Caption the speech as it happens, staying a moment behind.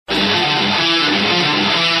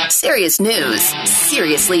Serious news,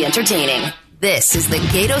 seriously entertaining. This is the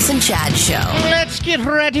Gatos and Chad Show. Let's get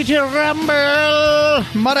ready to rumble.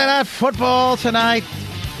 Monday Night Football tonight.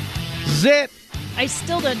 Zit. I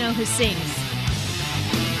still don't know who sings.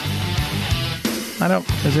 I know.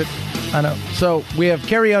 Is it? I know. So we have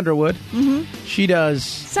Carrie Underwood. Mm-hmm. She does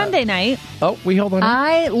Sunday night. Oh, we hold on.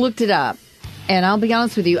 I looked it up, and I'll be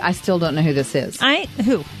honest with you, I still don't know who this is.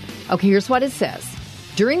 Who? Okay, here's what it says.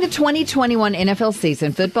 During the 2021 NFL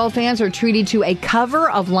season, football fans are treated to a cover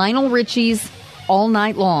of Lionel Richie's All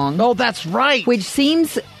Night Long. Oh, that's right. Which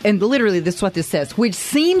seems, and literally this is what this says, which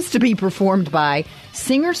seems to be performed by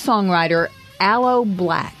singer-songwriter Aloe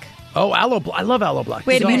Black. Oh, Aloe Black. I love Aloe Black.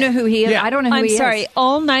 Wait, do you know who he is? Yeah. I don't know who he is. I'm sorry.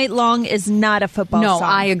 All Night Long is not a football song. No,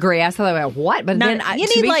 I agree. I thought about what? But then, you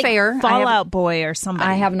to need be like fair, Fall Out Boy or somebody.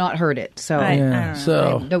 I have not heard it, so I don't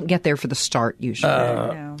know. I don't get there for the start usually.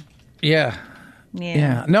 Yeah.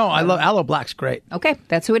 No, I love Aloe Black's great. Okay,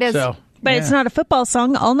 that's who it is. So, But it's not a football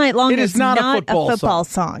song. All Night Long it is not a football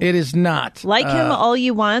song. It is not. Like him all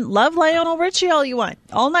you want. Love Lionel Richie all you want.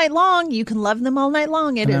 All night long. You can love them all night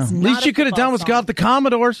long. It is not. At least you could have done was song. got the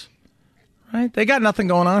Commodores. Right? They got nothing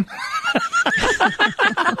going on.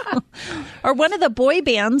 Or one of the boy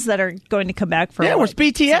bands that are going to come back for where's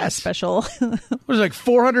BTS? Special. There's like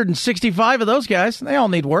 465 of those guys. They all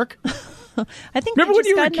need work. I think. Remember when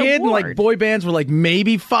you were a kid and award. like boy bands were like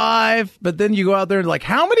maybe 5, but then you go out there and like,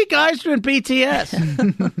 how many guys are in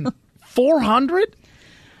BTS? 400?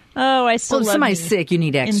 Oh, I still Well, if love somebody's me. sick, you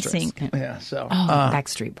need extras. NSYNC. Yeah, so.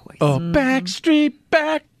 Backstreet Boys. Backstreet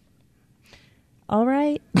Back. All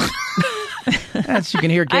right. As you can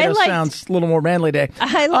hear, Gato sounds a little more manly today.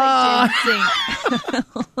 I like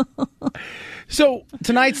NSYNC. So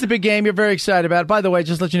tonight's the big game. You're very excited about it. By the way,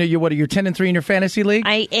 just let you know, you're 10-3 in your fantasy league?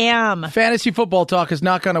 I am. Fantasy football talk has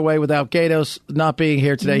not gone away without Gatos not being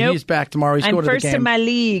here today. Nope. He's back tomorrow. He's I'm going to the first game. in my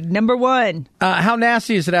league, number 1. How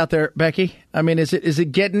nasty is it out there, Becky? I mean, is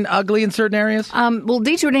it getting ugly in certain areas? Well,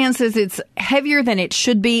 Detour Dan says it's heavier than it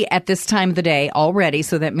should be at this time of the day already,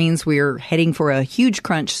 so that means we're heading for a huge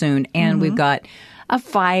crunch soon, and we've got a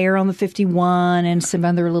fire on the 51 and some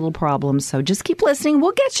other little problems. So just keep listening.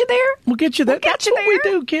 We'll get you there. We'll get you there. That's what we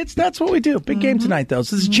do, kids. That's what we do. Big game tonight, though.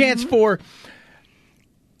 So this is a chance for...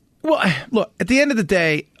 Well, look, at the end of the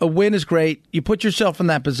day, a win is great. You put yourself in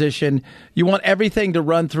that position. You want everything to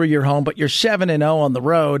run through your home, but you're 7-0 on the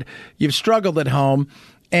road. You've struggled at home,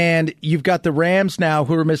 and you've got the Rams now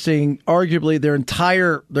who are missing arguably their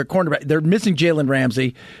cornerback. They're missing Jalen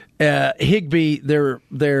Ramsey. Higbee,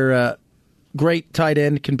 their great tight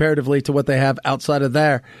end comparatively to what they have outside of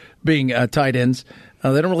their being tight ends.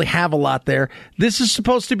 They don't really have a lot there. This is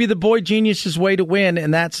supposed to be the boy genius's way to win,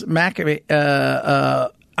 and that's McAvey.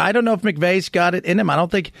 I don't know if McVay's got it in him. I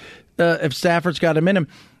don't think if Stafford's got him in him.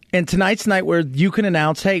 And tonight's night where you can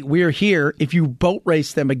announce, hey, we're here if you boat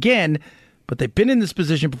race them again. But they've been in this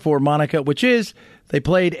position before, Monica, which is they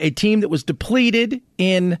played a team that was depleted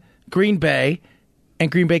in Green Bay,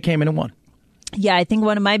 and Green Bay came in and won. Yeah, I think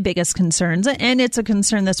one of my biggest concerns, and it's a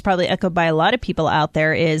concern that's probably echoed by a lot of people out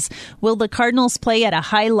there, is will the Cardinals play at a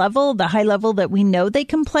high level, the high level that we know they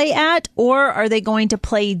can play at, or are they going to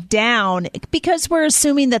play down? Because we're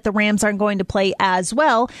assuming that the Rams aren't going to play as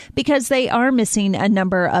well because they are missing a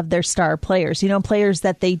number of their star players, players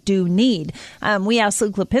that they do need. We asked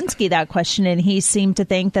Luke Lipinski that question, and he seemed to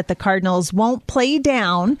think that the Cardinals won't play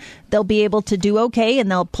down. They'll be able to do okay, and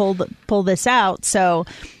they'll pull this out. So...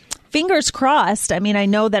 fingers crossed. I mean, I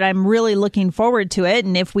know that I'm really looking forward to it.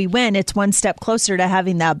 And if we win, it's one step closer to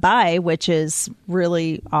having that bye, which is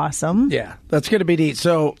really awesome. Yeah, that's going to be neat.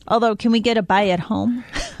 So, although, can we get a bye at home?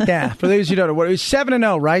 Yeah, for those who don't know, it was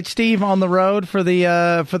 7-0, right, Steve, on the road for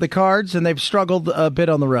the Cards, and they've struggled a bit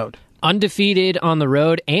on the road. Undefeated on the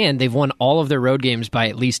road, and they've won all of their road games by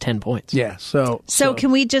at least 10 points. Yeah, so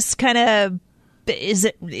can we just kind of,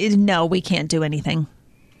 no, we can't do anything.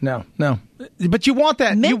 No. But you want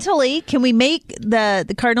that. Mentally, can we make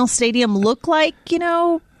the Cardinal Stadium look like,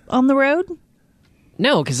 on the road?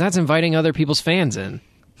 No, because that's inviting other people's fans in.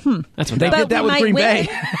 That's what they did that with Green Bay.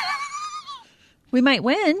 We might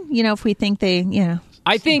win, if we think they,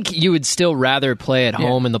 I think you would still rather play at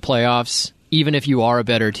home in the playoffs, even if you are a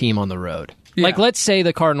better team on the road. Yeah. Like, let's say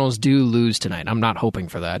the Cardinals do lose tonight. I'm not hoping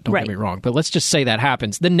for that. Don't get me wrong. But let's just say that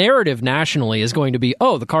happens. The narrative nationally is going to be,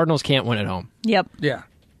 the Cardinals can't win at home. Yep. Yeah.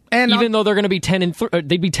 And even though they're going to be 10-3,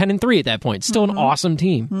 they'd be 10-3 at that point. Still an awesome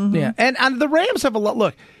team. Mm-hmm. Yeah, and the Rams have a lot.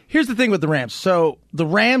 Look, here's the thing with the Rams. So the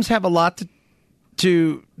Rams have a lot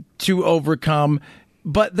to overcome,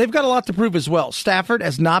 but they've got a lot to prove as well. Stafford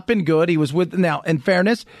has not been good. He was now. In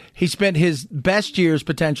fairness, he spent his best years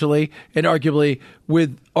potentially and arguably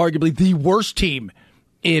with the worst team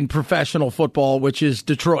in professional football, which is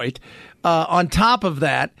Detroit. On top of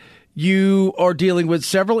that, you are dealing with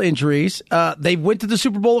several injuries. They went to the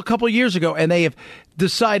Super Bowl a couple of years ago, and they have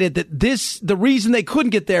decided that the reason they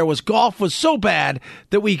couldn't get there was Goff was so bad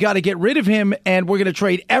that we got to get rid of him, and we're going to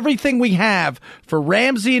trade everything we have for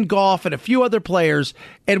Ramsey and Goff and a few other players,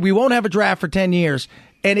 and we won't have a draft for 10 years.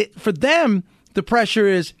 And for them, the pressure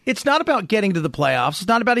is, it's not about getting to the playoffs. It's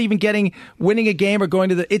not about even winning a game or going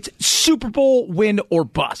to it's Super Bowl win or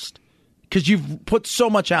bust, because you've put so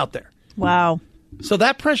much out there. Wow. So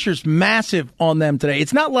that pressure's massive on them today.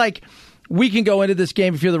 It's not like we can go into this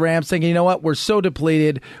game if you're the Rams thinking, you know what, we're so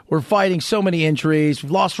depleted. We're fighting so many injuries.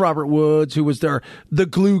 We've lost Robert Woods, who was the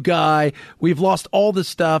glue guy. We've lost all this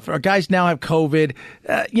stuff. Our guys now have COVID.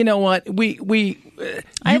 You know what?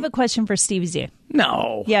 I have a question for Steve Z.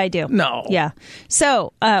 No. Yeah, I do. No. Yeah.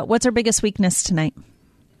 So what's our biggest weakness tonight?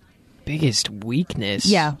 Biggest weakness?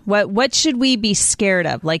 Yeah. What should we be scared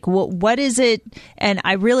of? Like, what is it? And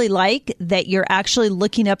I really like that you're actually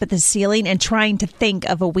looking up at the ceiling and trying to think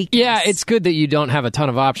of a weakness. Yeah, it's good that you don't have a ton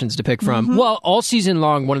of options to pick from. Well, all season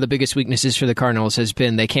long, one of the biggest weaknesses for the Cardinals has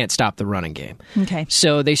been they can't stop the running game. Okay.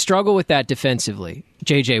 So they struggle with that defensively.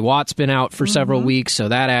 J.J. Watt's been out for several weeks, so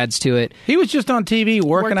that adds to it. He was just on TV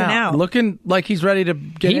working out, looking like he's ready to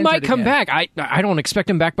get He might come again. back. I don't expect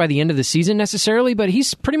him back by the end of the season necessarily, but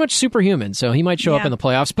he's pretty much superhuman, so he might show up in the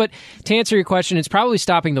playoffs. But to answer your question, it's probably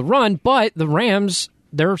stopping the run, but the Rams,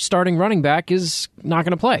 their starting running back is not going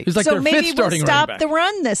to play. He's like so their maybe fifth starting we'll stop running back. the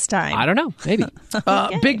run this time. I don't know. Maybe.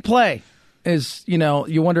 Big play is,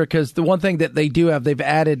 you wonder, because the one thing that they do have, they've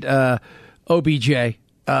added OBJ.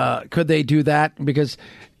 Could they do that? Because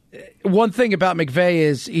one thing about McVay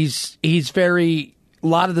is he's very, a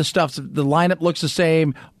lot of the stuff, the lineup looks the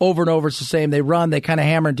same over and over. It's the same. They run, they kind of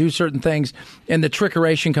hammer and do certain things, and the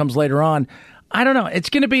trickeration comes later on. I don't know. It's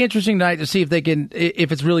going to be interesting tonight to see if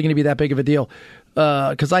it's really going to be that big of a deal.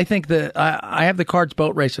 Because I think that I have the Cards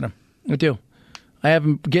boat racing them. I do. I have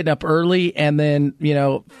them getting up early and then,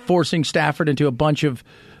 forcing Stafford into a bunch of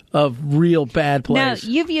real bad plays. Now,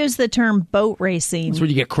 you've used the term boat racing. That's where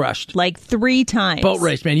you get crushed. Like 3 times. Boat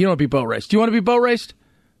race, man. You don't want to be boat raced. Do you want to be boat raced?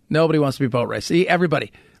 Nobody wants to be boat raced. See,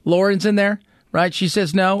 everybody. Lauren's in there, right? She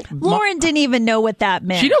says no. Lauren didn't even know what that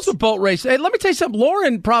meant. She knows what boat race. Hey, let me tell you something.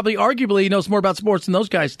 Lauren probably, arguably, knows more about sports than those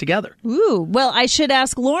guys together. Ooh, well, I should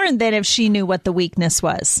ask Lauren then if she knew what the weakness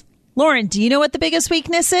was. Lauren, do you know what the biggest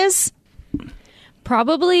weakness is?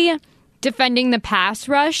 Probably defending the pass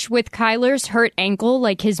rush with Kyler's hurt ankle.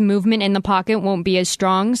 Like, his movement in the pocket won't be as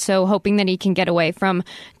strong. So hoping that he can get away from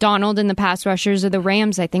Donald and the pass rushers of the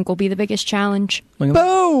Rams, I think, will be the biggest challenge.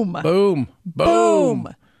 Boom. Boom.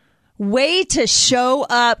 Boom. Way to show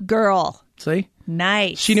up, girl. See?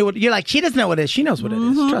 Nice. She knew what, you're like, she doesn't know what it is. She knows what it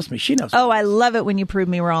is. Trust me, she knows. Oh, I love it when you prove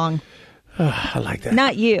me wrong. I like that.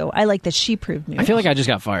 Not you. I like that she proved me wrong. I feel like I just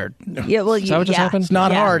got fired. Yeah, well, Is that what just happened? It's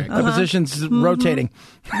not hard. The position's rotating.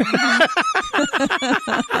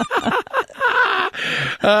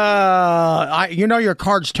 Your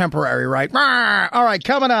card's temporary, right? All right,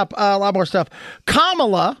 coming up, a lot more stuff.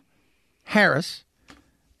 Kamala Harris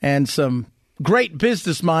and some great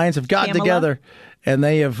business minds have gotten together, and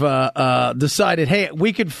they have decided, hey,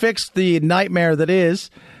 we could fix the nightmare that is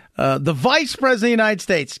the Vice President of the United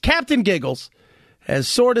States, Captain Giggles, has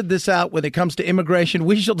sorted this out when it comes to immigration.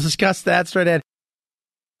 We shall discuss that straight ahead.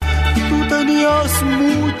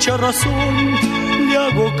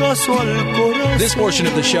 This portion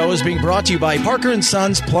of the show is being brought to you by Parker &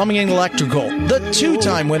 Sons Plumbing and Electrical, the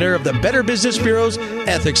 2-time winner of the Better Business Bureau's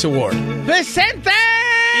Ethics Award. Vicente!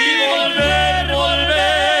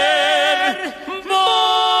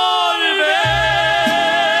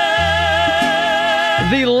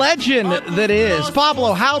 The legend that is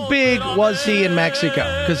Pablo. How big was he in Mexico?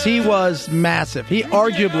 Because he was massive. He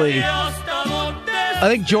arguably, I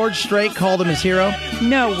think George Strait called him his hero.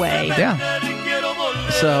 No way. Yeah.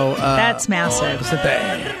 So that's massive.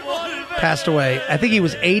 Vicente passed away. I think he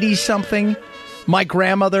was 80-something. My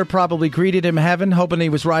grandmother probably greeted him in heaven, hoping he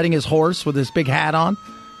was riding his horse with his big hat on.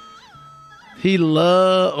 She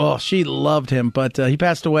loved him, but he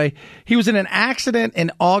passed away. He was in an accident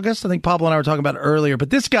in August. I think Pablo and I were talking about it earlier,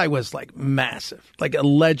 but this guy was like massive, like a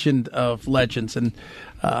legend of legends, and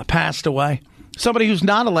passed away. Somebody who's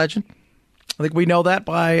not a legend. I think we know that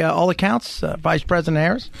by all accounts. Vice President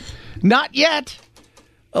Harris. Not yet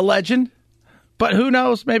a legend, but who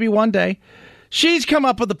knows? Maybe one day. She's come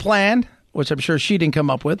up with a plan, which I'm sure she didn't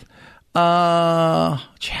come up with.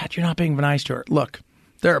 Chad, you're not being nice to her. Look.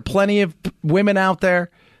 There are plenty of women out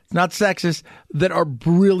there, not sexist, that are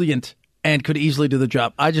brilliant and could easily do the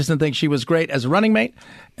job. I just didn't think she was great as a running mate,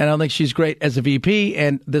 and I don't think she's great as a VP.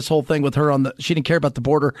 And this whole thing with her she didn't care about the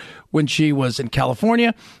border when she was in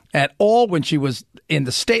California at all, when she was in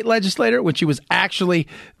the state legislature, when she was actually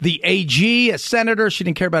the AG, a senator. She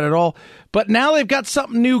didn't care about it at all. But now they've got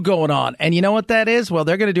something new going on. And you know what that is? Well,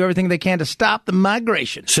 they're going to do everything they can to stop the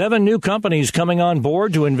migration. 7 new companies coming on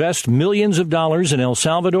board to invest millions of dollars in El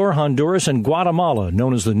Salvador, Honduras, and Guatemala,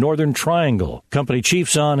 known as the Northern Triangle. Company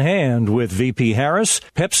chiefs on hand with VP Harris.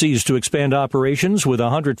 Pepsi's to expand operations with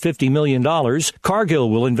 $150 million. Cargill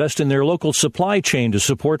will invest in their local supply chain to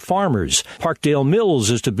support farmers. Parkdale Mills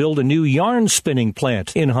is to build a new yarn spinning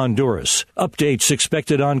plant in Honduras. Updates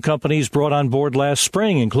expected on companies brought on board last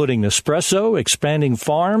spring, including Nespresso, expanding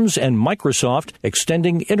farms, and Microsoft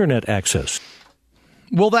extending internet access.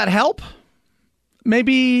 Will that help?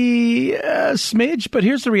 Maybe a smidge, but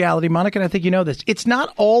here's the reality, Monica, and I think you know this. It's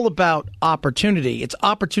not all about opportunity. It's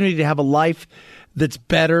opportunity to have a life that's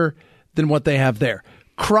better than what they have there.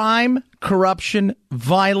 Crime, corruption,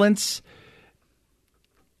 violence,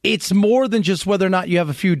 it's more than just whether or not you have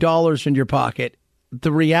a few dollars in your pocket.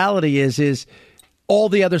 The reality is all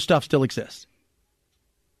the other stuff still exists.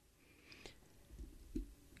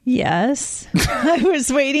 Yes. I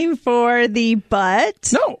was waiting for the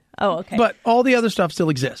but. No. Oh, okay. But all the other stuff still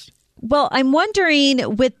exists. Well, I'm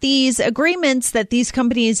wondering, with these agreements that these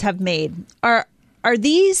companies have made, are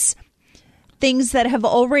these things that have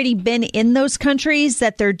already been in those countries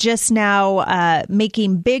that they're just now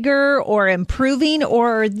making bigger or improving,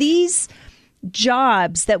 or are these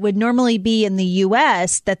jobs that would normally be in the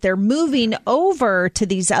U.S. that they're moving over to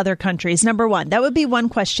these other countries? Number one, that would be one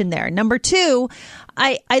question there. Number two,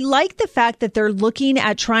 I like the fact that they're looking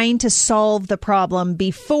at trying to solve the problem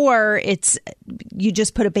before you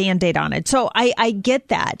just put a Band-Aid on it. So I get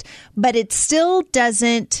that, but it still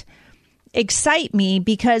doesn't excite me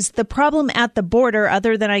because the problem at the border,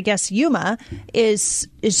 other than I guess Yuma, is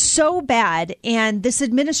so bad. And this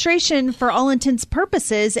administration, for all intents and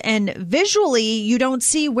purposes, and visually, you don't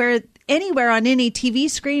see anywhere on any TV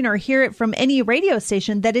screen or hear it from any radio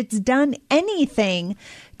station that it's done anything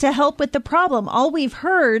to help with the problem. All we've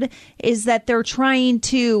heard is that they're trying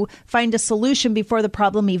to find a solution before the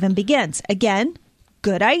problem even begins. Again,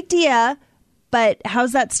 good idea. But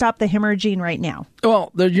how's that stop the hemorrhaging right now?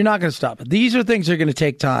 Well, you're not going to stop it. These are things that are going to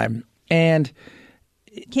take time. And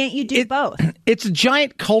can't you do both? It's a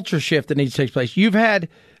giant culture shift that needs to take place. You've had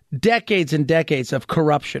decades and decades of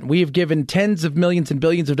corruption. We have given tens of millions and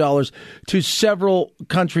billions of dollars to several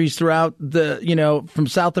countries throughout from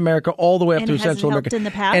South America all the way up to Central America. In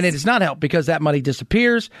the past? And it has not helped because that money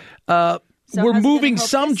disappears. We're moving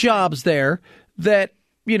some jobs there that,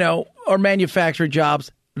 are manufacturing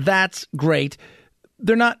jobs. That's great.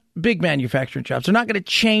 They're not big manufacturing jobs. They're not going to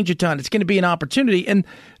change a ton. It's going to be an opportunity. And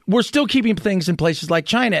we're still keeping things in places like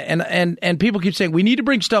China. And people keep saying we need to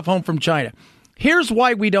bring stuff home from China. Here's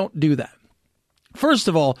why we don't do that. First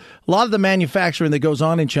of all, a lot of the manufacturing that goes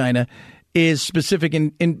on in China is specific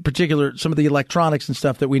in particular some of the electronics and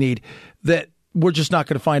stuff that we need that we're just not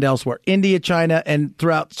going to find elsewhere. India, China, and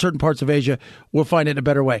throughout certain parts of Asia, we'll find it in a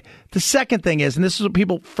better way. The second thing is, and this is what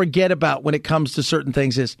people forget about when it comes to certain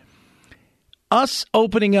things, is us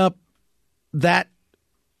opening up that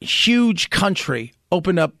huge country,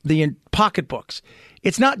 open up the pocketbooks.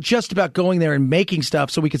 It's not just about going there and making stuff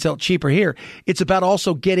so we can sell it cheaper here. It's about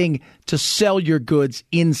also getting to sell your goods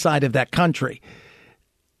inside of that country.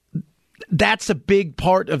 That's a big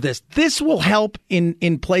part of this. This will help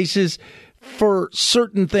in places for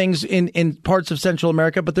certain things in parts of Central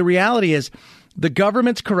America. But the reality is the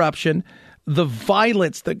government's corruption, the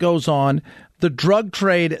violence that goes on, the drug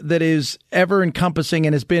trade that is ever encompassing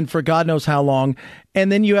and has been for God knows how long.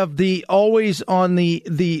 And then you have the always on the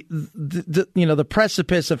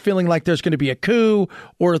precipice of feeling like there's going to be a coup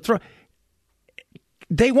or a throw.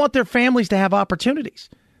 They want their families to have opportunities.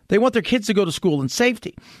 They want their kids to go to school in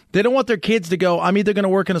safety. They don't want their kids to go, I'm either going to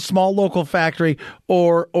work in a small local factory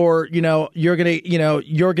or you're going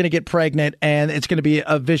to get pregnant and it's going to be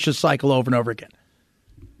a vicious cycle over and over again.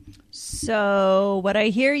 So what I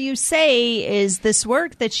hear you say is this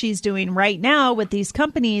work that she's doing right now with these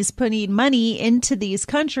companies putting money into these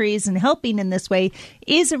countries and helping in this way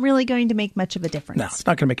isn't really going to make much of a difference. No, it's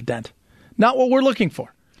not going to make a dent. Not what we're looking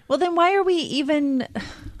for. Well, then why are we even...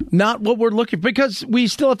 Not what we're looking for, because we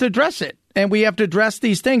still have to address it. And we have to address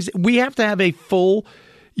these things. We have to have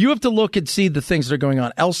you have to look and see the things that are going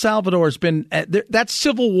on. El Salvador has been, that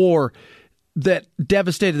civil war that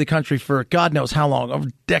devastated the country for God knows how long, over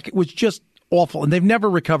a decade, was just awful, and they've never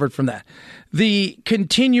recovered from that. The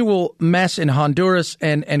continual mess in Honduras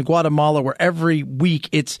and Guatemala, where every week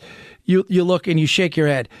it's you look and you shake your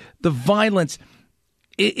head. The violence,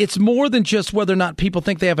 it's more than just whether or not people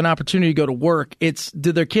think they have an opportunity to go to work. It's,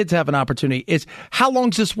 do their kids have an opportunity? It's, how long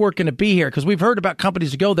is this work going to be here? Because we've heard about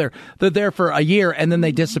companies that go there, they're there for a year and then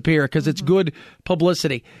they disappear because it's good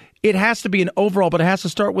publicity. It has to be an overall, but it has to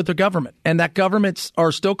start with the government. And that governments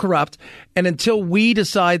are still corrupt. And until we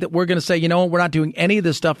decide that we're going to say, you know what, we're not doing any of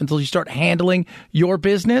this stuff until you start handling your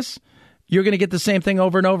business, you're going to get the same thing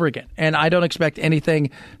over and over again. And I don't expect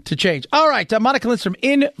anything to change. All right, Monica Lindstrom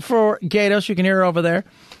in for Gatos. You can hear her over there.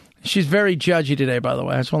 She's very judgy today, by the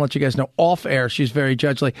way. I just want to let you guys know, off air, she's very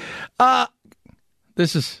judgy.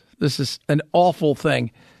 This is an awful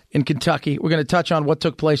thing in Kentucky. We're going to touch on what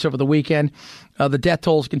took place over the weekend. The death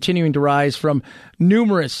toll is continuing to rise from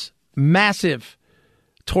numerous massive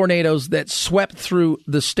tornadoes that swept through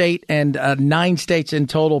the state, and 9 states in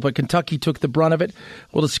total, but Kentucky took the brunt of it.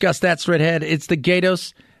 We'll discuss that straight ahead. It's the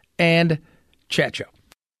Gatos and Chat Show.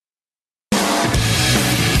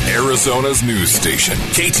 Arizona's news station,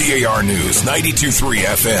 KTAR News, 92.3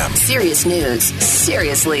 FM. Serious news,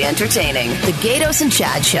 seriously entertaining. The Gatos and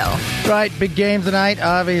Chad Show. Right, big game tonight,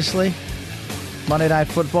 obviously. Monday Night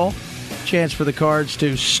Football. Chance for the Cards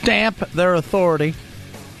to stamp their authority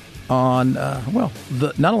on,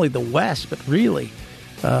 not only the West, but really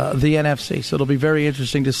the NFC. So it'll be very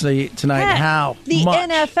interesting to see tonight how the much.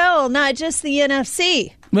 NFL, not just the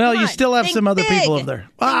NFC. Well, you still have some other people up there.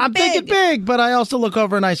 Well, I'm thinking big, but I also look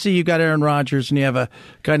over and I see you got Aaron Rodgers and you have a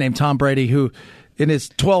guy named Tom Brady who, in his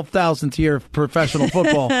 12,000th year of professional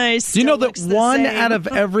football, do you know that 1 out of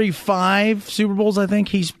every 5 Super Bowls, I think,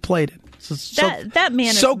 he's played it? So that man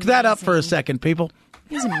is soak that up amazing. for a second, people.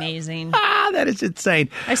 He's amazing. That is insane.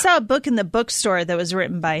 I saw a book in the bookstore that was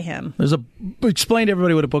written by him. Explain to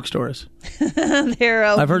everybody what a bookstore is. They're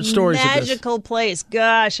a I've heard stories of this. magical place.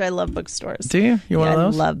 Gosh, I love bookstores. Do you? You one of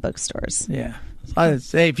those? I love bookstores. Yeah.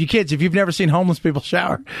 Hey, if you've never seen homeless people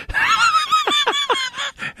shower,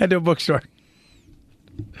 head to a bookstore.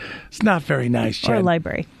 It's not very nice, Jen. Or a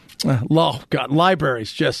library. Oh, God,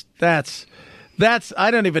 libraries. Just, that's,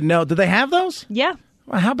 I don't even know. Do they have those? Yeah.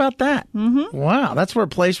 Well, how about that? Mm-hmm. Wow, that's for a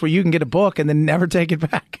place where you can get a book and then never take it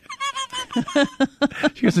back.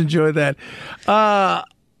 You guys enjoy that.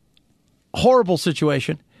 Horrible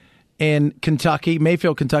situation in Kentucky.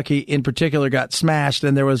 Mayfield, Kentucky in particular got smashed,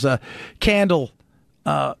 and there was a candle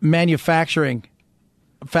manufacturing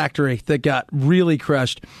factory that got really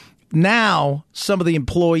crushed. Now, some of the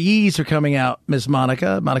employees are coming out, Ms.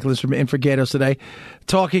 Monica Lindstrom in for Gatos today,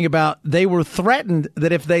 talking about they were threatened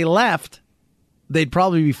that if they left, they'd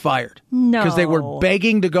probably be fired. No. Because they were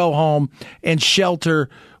begging to go home and shelter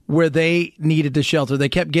where they needed to shelter. They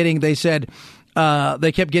kept getting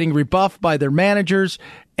rebuffed by their managers.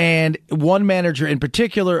 And one manager in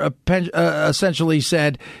particular essentially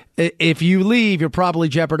said, if you leave, you're probably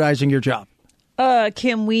jeopardizing your job.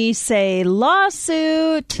 Can we say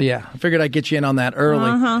lawsuit? Yeah, I figured I'd get you in on that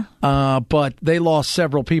early. But they lost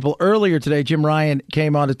several people. Earlier today, Jim Ryan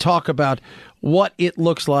came on to talk about what it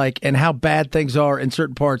looks like and how bad things are in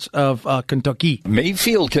certain parts of Kentucky.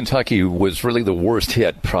 Mayfield, Kentucky was really the worst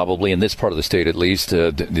hit, probably in this part of the state at least.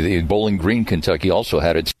 The Bowling Green, Kentucky also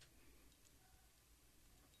had its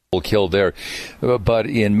killed there. But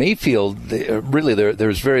in Mayfield, really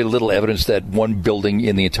there's very little evidence that one building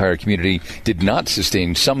in the entire community did not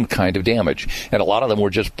sustain some kind of damage. And a lot of them were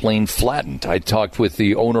just plain flattened. I talked with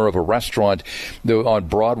the owner of a restaurant on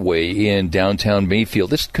Broadway in downtown Mayfield.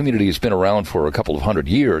 This community has been around for a couple of 100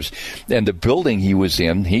 years. And the building he was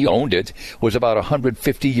in, he owned it, was about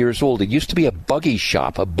 150 years old. It used to be a buggy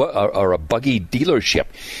shop, or a buggy dealership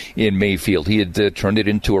in Mayfield. He had turned it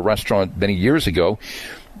into a restaurant many years ago.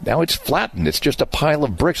 Now it's flattened. It's just a pile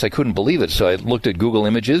of bricks. I couldn't believe it. So I looked at Google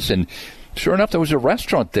Images, and sure enough, there was a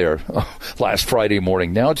restaurant there last Friday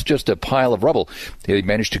morning. Now it's just a pile of rubble. They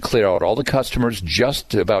managed to clear out all the customers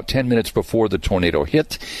just about 10 minutes before the tornado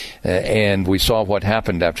hit, and we saw what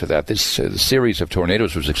happened after that. This series of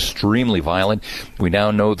tornadoes was extremely violent. We now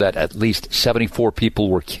know that at least 74 people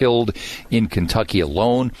were killed in Kentucky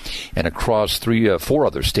alone, and across 4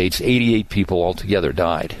 other states, 88 people altogether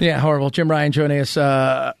died. Yeah, horrible. Jim Ryan joining us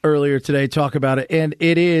earlier today, talk about it. And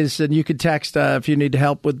it is, and you can text if you need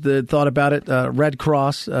help with the thought about it, Red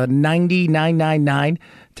Cross, 9999.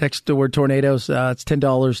 Text the word tornadoes. It's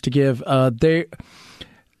 $10 to give.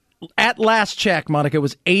 At last check, Monica, it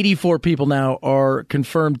was 84 people now are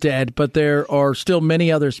confirmed dead, but there are still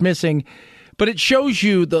many others missing. But it shows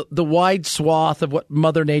you the wide swath of what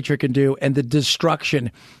Mother Nature can do and the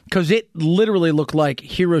destruction, because it literally looked like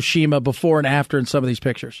Hiroshima before and after in some of these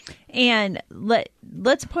pictures. And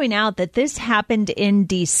let's point out that this happened in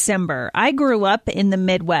December. I grew up in the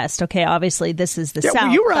Midwest. Okay, obviously this is the South.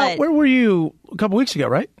 Well, you were out. Where were you a couple weeks ago,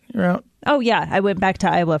 right? You were out. Oh, yeah. I went back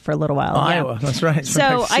to Iowa for a little while. Oh, yeah. Iowa. That's right.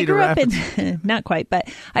 So I grew up in, not quite, but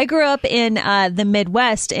I grew up in the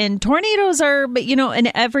Midwest, and tornadoes are,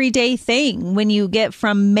 an everyday thing when you get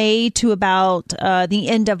from May to about the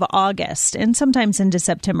end of August, and sometimes into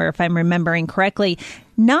September, if I'm remembering correctly.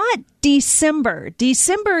 Not December.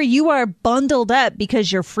 December, you are bundled up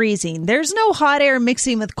because you're freezing. There's no hot air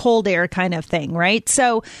mixing with cold air kind of thing, right?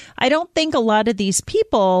 So I don't think a lot of these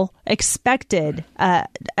people expected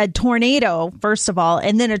a tornado, first of all,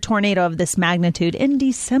 and then a tornado of this magnitude in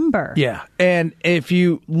December. Yeah. And if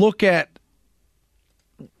you look at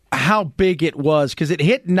how big it was, because it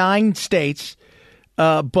hit 9 states,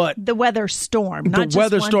 but the weather storm, not the just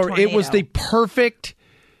weather one storm, tornado. it was the perfect.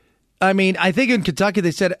 I mean, I think in Kentucky they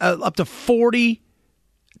said up to 40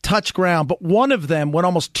 touch ground, but one of them went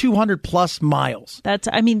almost 200 plus miles.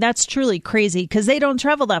 That's truly crazy because they don't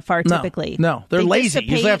travel that far typically. No, they're lazy.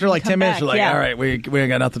 Usually after like 10 minutes, they're like, all right, we ain't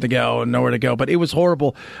got nothing to go and nowhere to go. But it was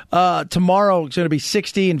horrible. Tomorrow it's going to be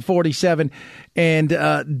 60 and 47,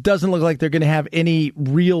 and doesn't look like they're going to have any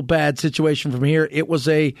real bad situation from here. It was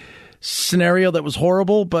a scenario that was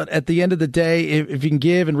horrible, but at the end of the day, if you can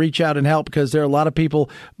give and reach out and help, because there are a lot of people.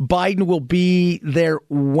 Biden will be there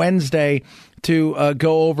Wednesday to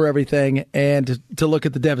go over everything and to look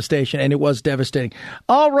at the devastation, and it was devastating.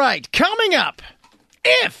 All right, coming up,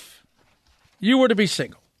 if you were to be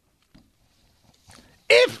single,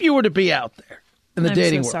 if you were to be out there in the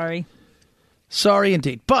dating world. Sorry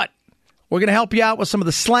indeed, but we're going to help you out with some of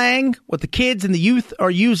the slang, what the kids and the youth are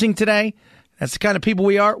using today. That's the kind of people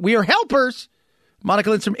we are. We are helpers.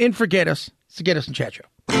 Monica Lindstrom in for Gatos. It's the Gatos and Chad Show.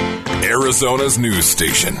 Arizona's news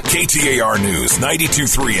station, KTAR News,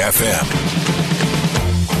 92.3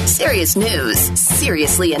 FM. Serious news,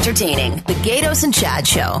 seriously entertaining. The Gatos and Chad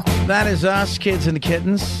Show. That is us, kids and the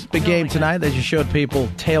kittens. Big game tonight. They just showed people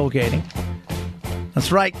tailgating.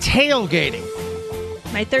 That's right, tailgating.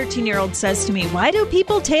 My 13-year-old says to me, why do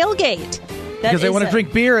people tailgate? Because they want to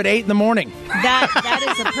drink beer at 8 in the morning. That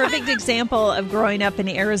is a perfect example of growing up in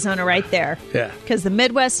Arizona right there. Yeah. Because the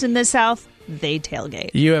Midwest and the South, they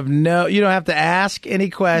tailgate. You don't have to ask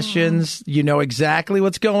any questions. You know exactly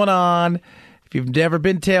what's going on. If you've never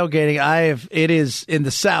been tailgating, it is in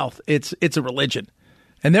the South. It's a religion.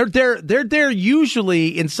 And they're there usually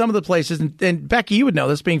in some of the places. And Becky, you would know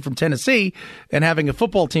this, being from Tennessee and having a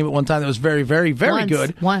football team at one time that was very, very, very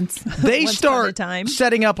good. Once. They start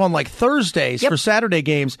setting up on like Thursdays for Saturday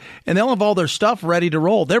games, and they'll have all their stuff ready to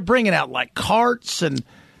roll. They're bringing out like carts and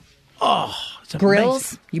it's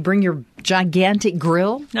grills. Amazing. You bring your gigantic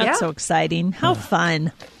grill. Not so exciting. How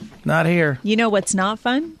fun. Not here. You know what's not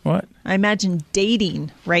fun? What? I imagine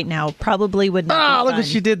dating right now probably would not be fun. Look what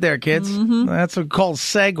she did there, kids. Mm-hmm. That's what's called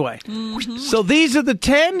segue. Mm-hmm. So these are the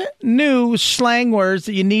 10 new slang words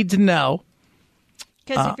that you need to know.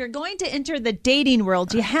 Because if you're going to enter the dating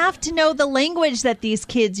world, you have to know the language that these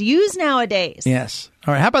kids use nowadays. Yes.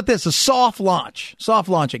 All right. How about this? A soft launch. Soft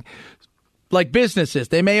launching. Like businesses,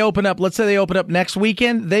 they may open up. Let's say they open up next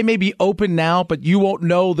weekend. They may be open now, but you won't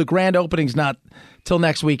know the grand opening's not till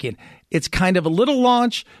next weekend. It's kind of a little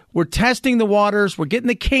launch. We're testing the waters. We're getting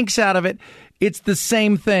the kinks out of it. It's the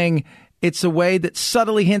same thing. It's a way that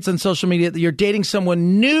subtly hints on social media that you're dating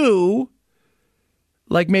someone new,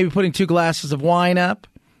 like maybe putting 2 glasses of wine up,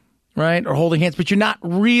 right? Or holding hands, but you're not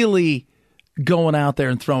really going out there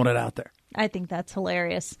and throwing it out there. I think that's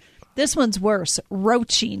hilarious. This one's worse.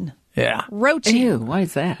 Roaching. Yeah. Roaching. Ew, what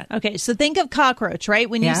is that? Okay, so think of cockroach, right?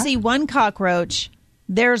 When you see one cockroach,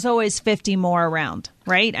 there's always 50 more around,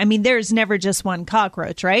 right? I mean, there's never just one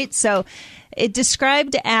cockroach, right? So it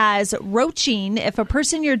described as roaching if a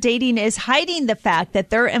person you're dating is hiding the fact that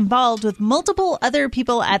they're involved with multiple other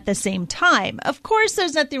people at the same time. Of course,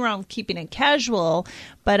 there's nothing wrong with keeping it casual,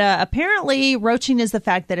 but apparently roaching is the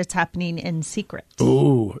fact that it's happening in secret.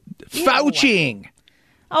 Ooh, fouching.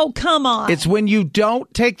 Oh, come on. It's when you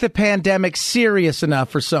don't take the pandemic serious enough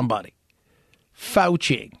for somebody.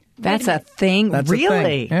 Fauci. That's a thing? That's really? A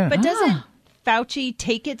thing. Yeah. But doesn't Fauci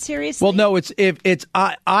take it seriously? Well, no,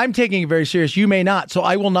 I'm taking it very serious. You may not. So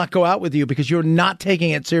I will not go out with you because you're not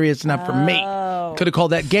taking it serious enough for me. Could have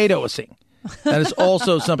called that gay-dosing. That is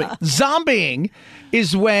also something. Zombieing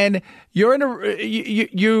is when you're in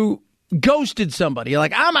you ghosted somebody. You're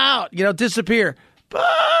like, I'm out, disappear. But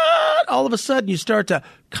all of a sudden you start to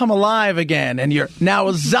come alive again and you're now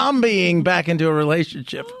zombieing back into a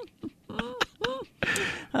relationship.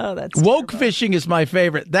 Oh, that's woke terrible. fishing is my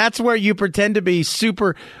favorite. That's where you pretend to be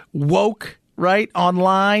super woke, right?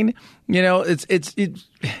 Online. You know,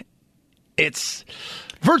 it's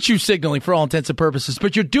virtue signaling for all intents and purposes,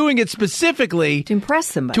 but you're doing it specifically to impress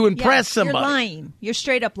somebody. Somebody. You're lying. You're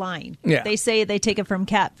straight up lying. Yeah. They say they take it from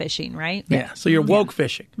catfishing, right? Yeah. So you're woke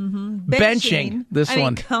fishing. Mm-hmm. Benching. This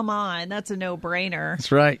one. Come on. That's a no-brainer.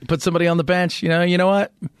 That's right. Put somebody on the bench. You know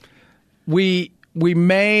what? We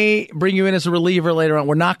may bring you in as a reliever later on.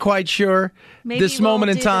 We're not quite sure. Maybe this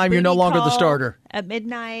moment in time, you're no longer the starter. At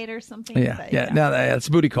midnight or something. Yeah. No, that's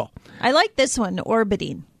a booty call. I like this one,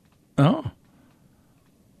 orbiting. Oh.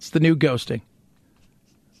 It's the new ghosting.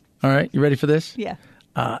 All right. You ready for this? Yeah.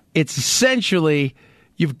 It's essentially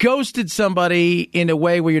you've ghosted somebody in a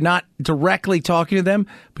way where you're not directly talking to them,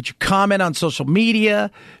 but you comment on social media,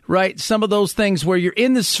 right? Some of those things where you're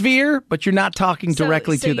in the sphere, but you're not talking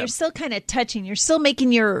directly to them. So you're still kind of touching. You're still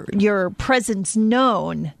making your presence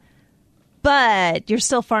known, but you're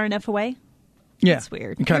still far enough away. Yeah. That's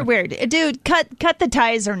weird. You're weird. Dude, cut the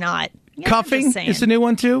ties or not. Cuffing is a new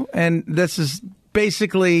one, too. And this is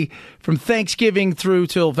basically from Thanksgiving through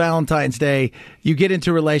till Valentine's Day, you get into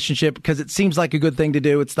a relationship because it seems like a good thing to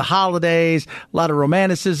do. It's the holidays, a lot of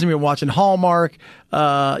romanticism. You're watching Hallmark,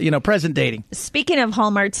 present dating. Speaking of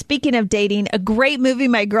Hallmark, speaking of dating, a great movie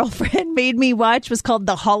my girlfriend made me watch was called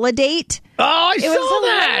The Holidate. Oh, I saw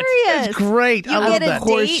that. Hilarious. It's great. You I love get a that. Of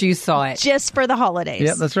course you saw it. Just for the holidays.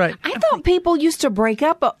 Yeah, that's right. I thought people used to break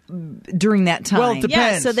up during that time. Well, it depends.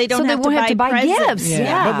 Yeah, so they don't have to buy presents. gifts.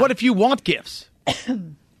 Yeah. But what if you want gifts?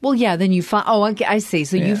 Well, yeah, then you find... Oh, I see.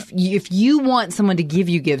 So if you want someone to give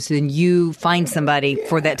you gifts, then you find somebody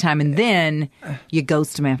for that time, and then you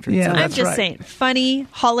ghost them after. Yeah, I'm just saying, funny,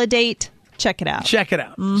 Holidate, check it out. Check it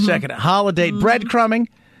out. Check it out. Holiday breadcrumbing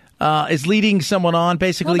is leading someone on,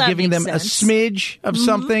 basically giving them sense. a smidge of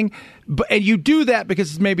something. And you do that because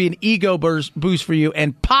it's maybe an ego boost for you,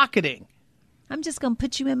 and pocketing. I'm just going to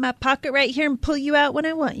put you in my pocket right here and pull you out when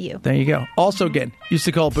I want you. There you go. Also, again, used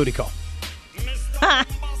to call it booty call.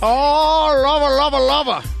 Oh,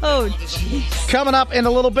 lover. Oh, jeez. Coming up in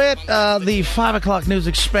a little bit, the 5 o'clock news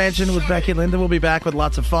expansion with Becky Linden. We'll be back with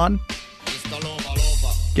lots of fun.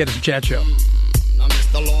 Get us a chat show.